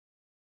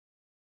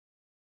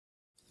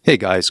Hey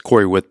guys,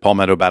 Cory with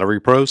Palmetto Battery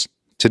Pros.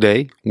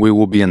 Today, we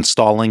will be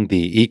installing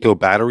the Eco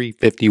Battery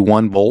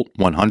 51 volt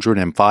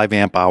 105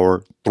 amp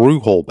hour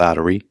through-hole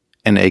battery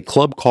in a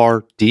Club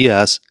Car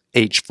DS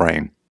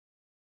H-frame.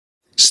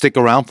 Stick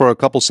around for a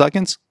couple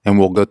seconds and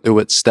we'll go through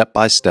it step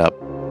by step.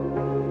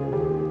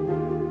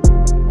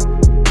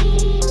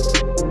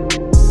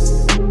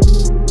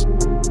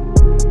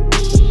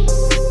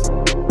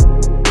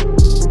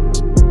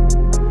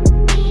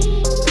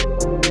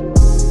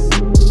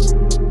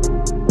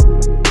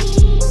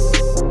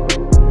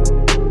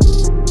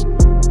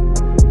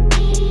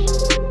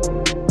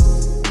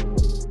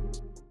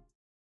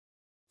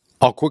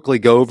 I'll quickly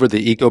go over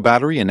the Eco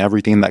Battery and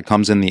everything that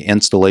comes in the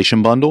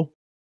installation bundle.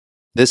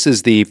 This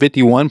is the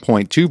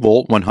 51.2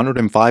 volt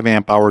 105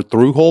 amp hour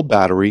through-hole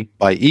battery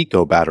by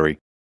Eco Battery.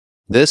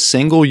 This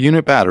single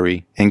unit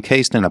battery,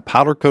 encased in a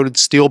powder-coated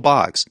steel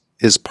box,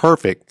 is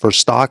perfect for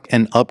stock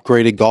and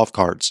upgraded golf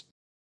carts.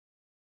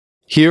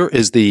 Here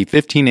is the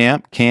 15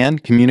 amp CAN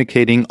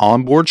communicating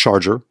onboard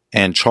charger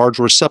and charge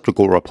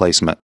receptacle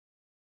replacement.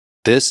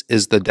 This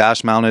is the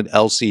dash-mounted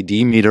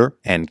LCD meter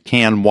and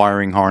CAN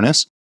wiring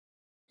harness.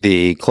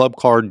 The Club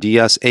Car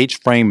DS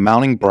H-frame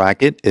mounting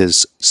bracket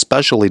is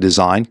specially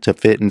designed to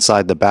fit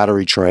inside the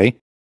battery tray.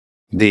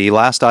 The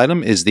last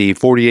item is the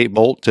 48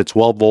 volt to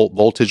 12 volt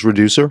voltage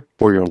reducer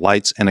for your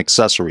lights and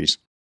accessories.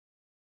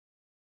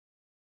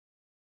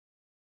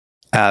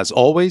 As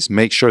always,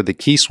 make sure the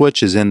key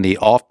switch is in the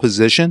off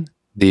position,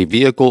 the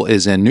vehicle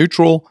is in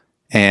neutral,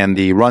 and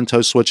the run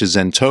tow switch is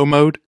in tow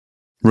mode.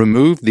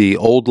 Remove the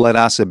old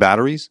lead-acid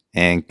batteries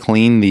and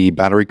clean the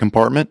battery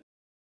compartment.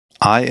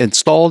 I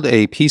installed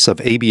a piece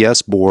of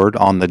ABS board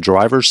on the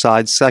driver's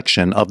side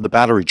section of the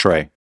battery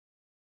tray.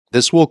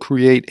 This will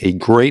create a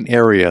great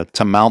area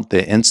to mount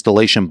the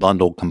installation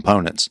bundle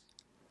components.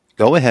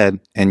 Go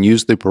ahead and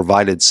use the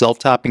provided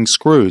self-tapping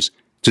screws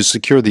to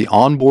secure the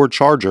onboard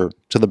charger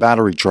to the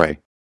battery tray.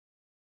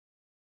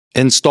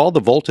 Install the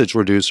voltage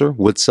reducer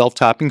with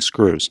self-tapping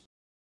screws.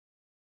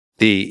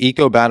 The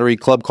Eco Battery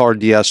Club Car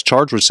DS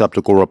charge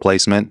receptacle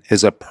replacement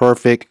is a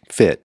perfect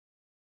fit.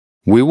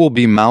 We will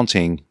be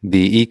mounting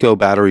the Eco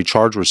Battery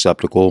charge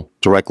receptacle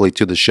directly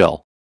to the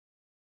shell.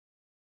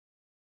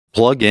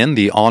 Plug in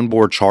the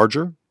onboard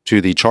charger to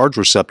the charge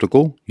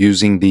receptacle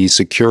using the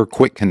secure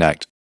quick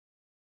connect.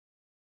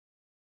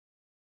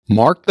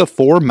 Mark the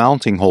 4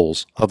 mounting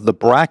holes of the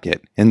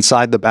bracket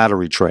inside the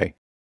battery tray.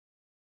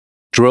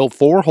 Drill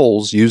 4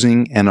 holes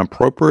using an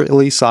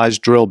appropriately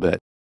sized drill bit.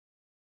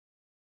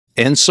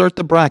 Insert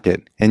the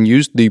bracket and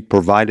use the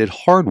provided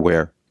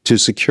hardware to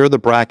secure the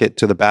bracket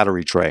to the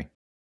battery tray.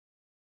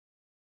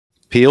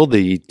 Peel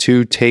the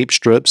 2 tape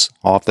strips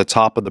off the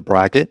top of the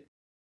bracket.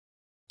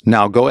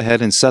 Now go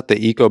ahead and set the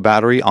Eco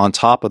Battery on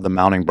top of the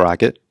mounting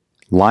bracket,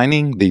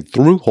 lining the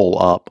through hole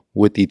up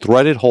with the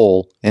threaded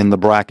hole in the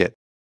bracket.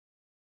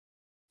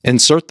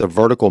 Insert the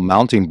vertical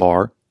mounting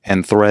bar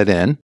and thread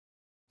in,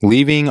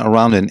 leaving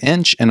around 1.25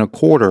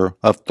 inches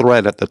of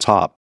thread at the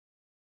top.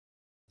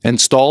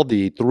 Install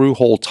the through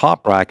hole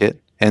top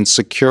bracket and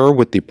secure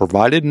with the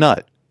provided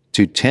nut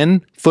to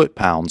 10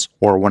 foot-pounds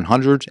or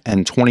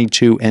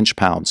 122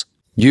 inch-pounds.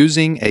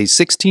 Using a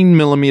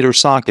 16mm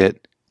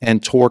socket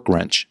and torque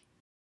wrench.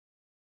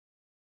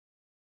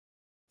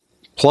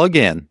 Plug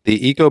in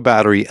the Eco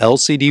Battery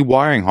LCD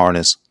wiring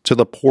harness to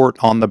the port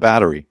on the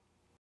battery.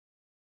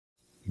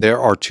 There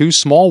are 2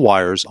 small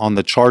wires on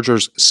the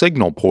charger's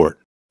signal port.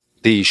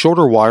 The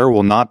shorter wire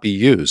will not be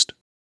used.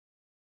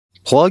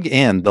 Plug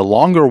in the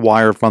longer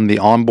wire from the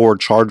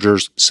onboard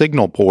charger's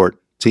signal port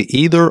to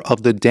either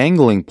of the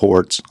dangling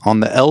ports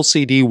on the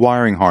LCD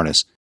wiring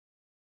harness.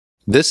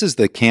 This is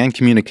the CAN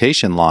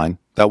communication line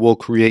that will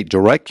create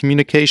direct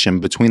communication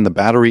between the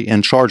battery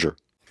and charger,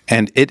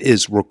 and it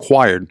is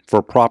required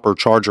for proper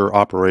charger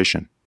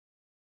operation.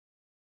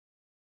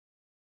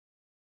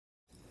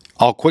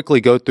 I'll quickly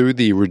go through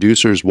the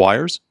reducer's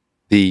wires.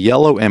 The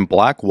yellow and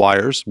black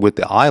wires with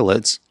the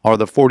eyelets are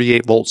the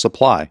 48 volt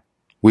supply.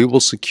 We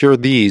will secure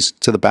these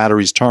to the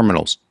battery's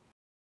terminals.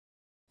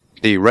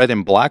 The red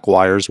and black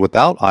wires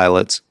without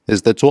eyelets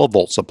is the 12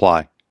 volt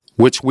supply,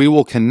 which we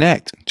will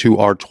connect to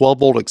our 12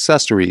 volt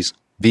accessories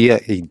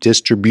via a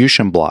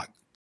distribution block.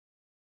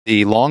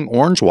 The long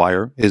orange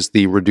wire is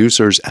the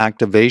reducer's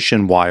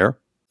activation wire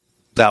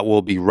that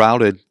will be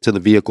routed to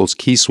the vehicle's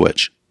key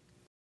switch.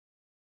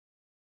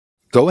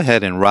 Go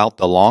ahead and route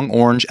the long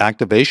orange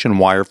activation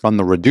wire from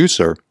the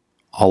reducer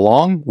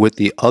along with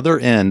the other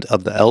end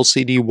of the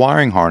LCD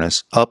wiring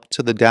harness up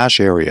to the dash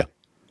area.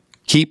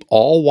 Keep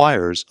all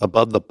wires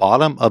above the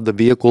bottom of the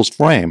vehicle's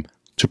frame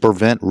to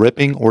prevent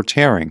ripping or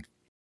tearing.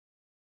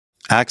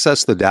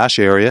 Access the dash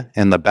area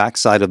and the back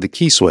side of the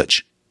key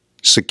switch.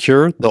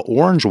 Secure the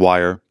orange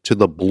wire to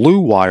the blue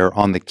wire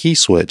on the key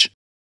switch.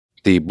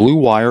 The blue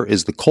wire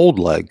is the cold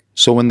leg,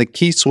 so when the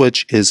key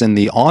switch is in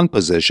the on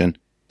position,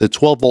 the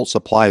 12 volt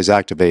supply is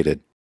activated.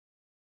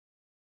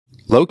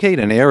 Locate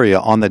an area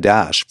on the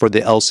dash for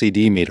the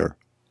LCD meter.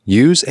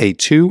 Use a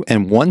 2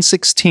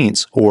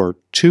 1/16 or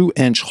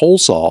 2-inch hole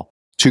saw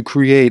to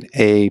create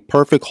a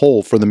perfect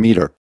hole for the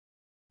meter.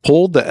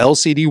 Pull the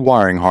LCD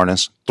wiring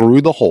harness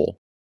through the hole.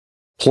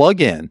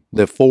 Plug in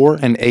the 4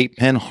 and 8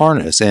 pin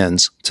harness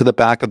ends to the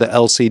back of the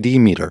LCD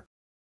meter.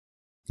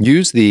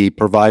 Use the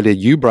provided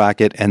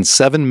U-bracket and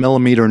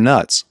 7mm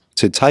nuts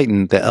to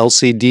tighten the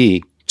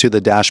LCD to the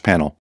dash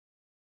panel.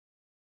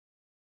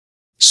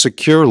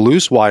 Secure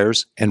loose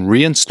wires and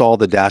reinstall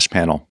the dash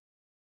panel.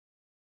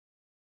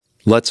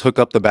 Let's hook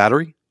up the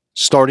battery.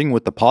 Starting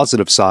with the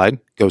positive side,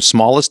 go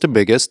smallest to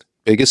biggest,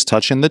 biggest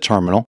touching the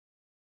terminal.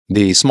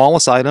 The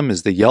smallest item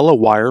is the yellow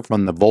wire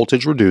from the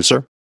voltage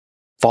reducer,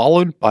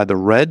 followed by the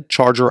red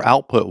charger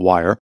output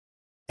wire,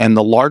 and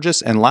the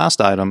largest and last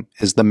item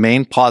is the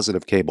main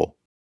positive cable.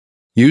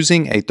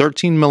 Using a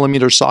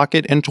 13mm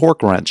socket and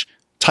torque wrench,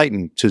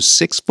 tighten to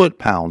 6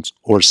 foot-pounds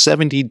or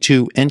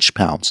 72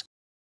 inch-pounds.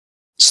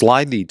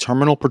 Slide the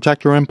terminal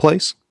protector in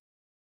place.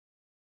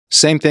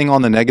 Same thing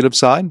on the negative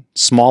side,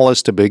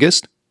 smallest to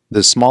biggest.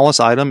 The smallest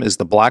item is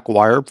the black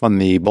wire from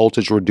the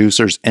voltage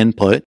reducer's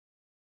input,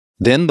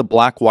 then the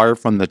black wire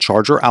from the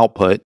charger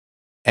output,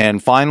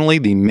 and finally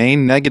the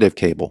main negative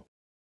cable.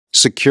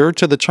 Secure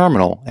to the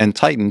terminal and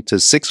tighten to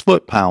 6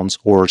 foot-pounds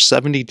or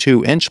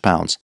 72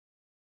 inch-pounds.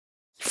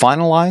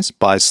 Finalize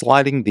by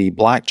sliding the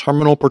black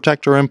terminal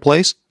protector in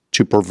place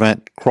to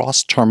prevent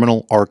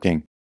cross-terminal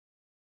arcing.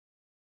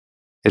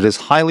 It is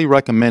highly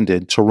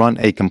recommended to run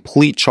a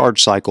complete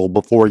charge cycle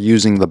before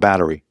using the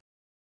battery.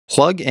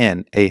 Plug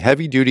in a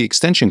heavy-duty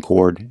extension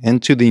cord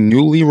into the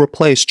newly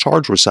replaced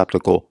charge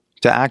receptacle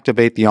to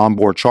activate the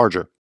onboard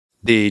charger.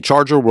 The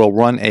charger will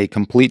run a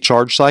complete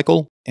charge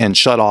cycle and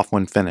shut off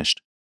when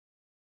finished.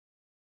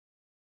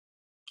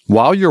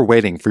 While you're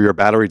waiting for your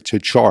battery to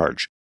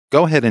charge,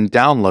 go ahead and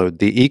download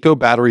the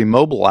EcoBattery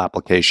mobile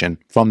application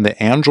from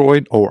the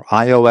Android or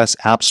iOS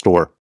App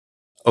Store.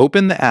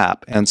 Open the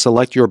app and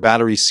select your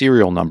battery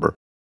serial number.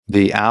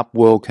 The app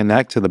will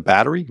connect to the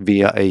battery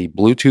via a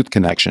Bluetooth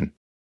connection.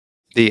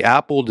 The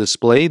app will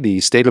display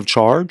the state of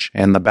charge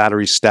and the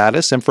battery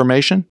status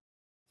information.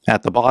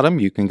 At the bottom,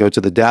 you can go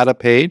to the data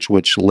page,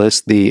 which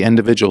lists the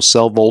individual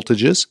cell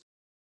voltages.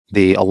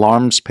 The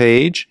alarms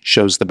page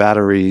shows the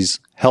battery's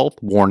health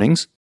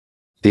warnings.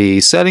 The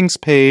settings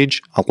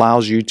page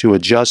allows you to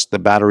adjust the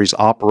battery's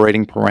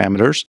operating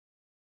parameters.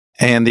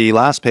 And the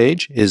last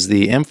page is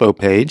the info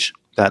page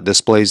that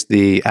displays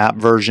the app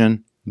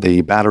version,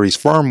 the battery's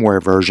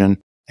firmware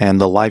version,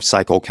 and the life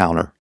cycle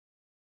counter.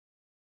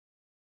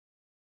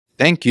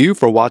 Thank you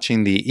for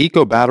watching the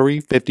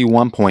EcoBattery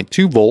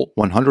 51.2 volt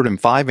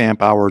 105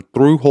 amp hour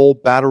through-hole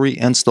battery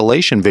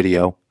installation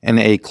video in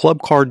a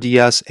Club Car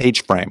DS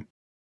H-frame.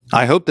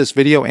 I hope this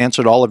video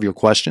answered all of your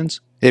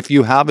questions. If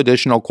you have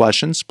additional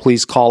questions,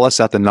 please call us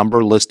at the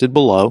number listed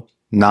below,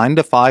 9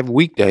 to 5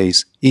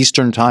 weekdays,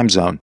 Eastern Time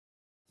Zone.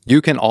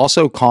 You can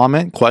also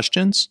comment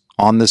questions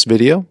on this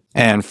video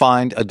and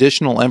find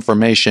additional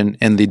information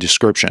in the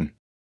description.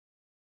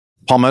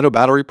 Palmetto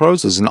Battery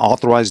Pros is an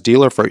authorized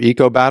dealer for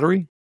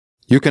EcoBattery.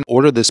 You can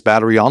order this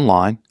battery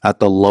online at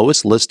the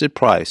lowest listed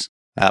price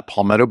at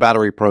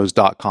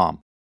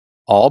palmettobatterypros.com.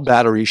 All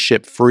batteries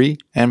ship free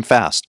and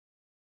fast.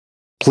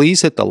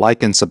 Please hit the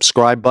like and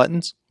subscribe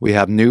buttons. We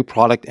have new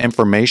product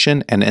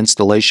information and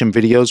installation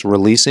videos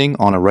releasing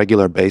on a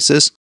regular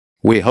basis.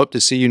 We hope to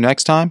see you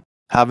next time.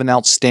 Have an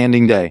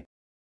outstanding day.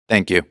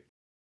 Thank you.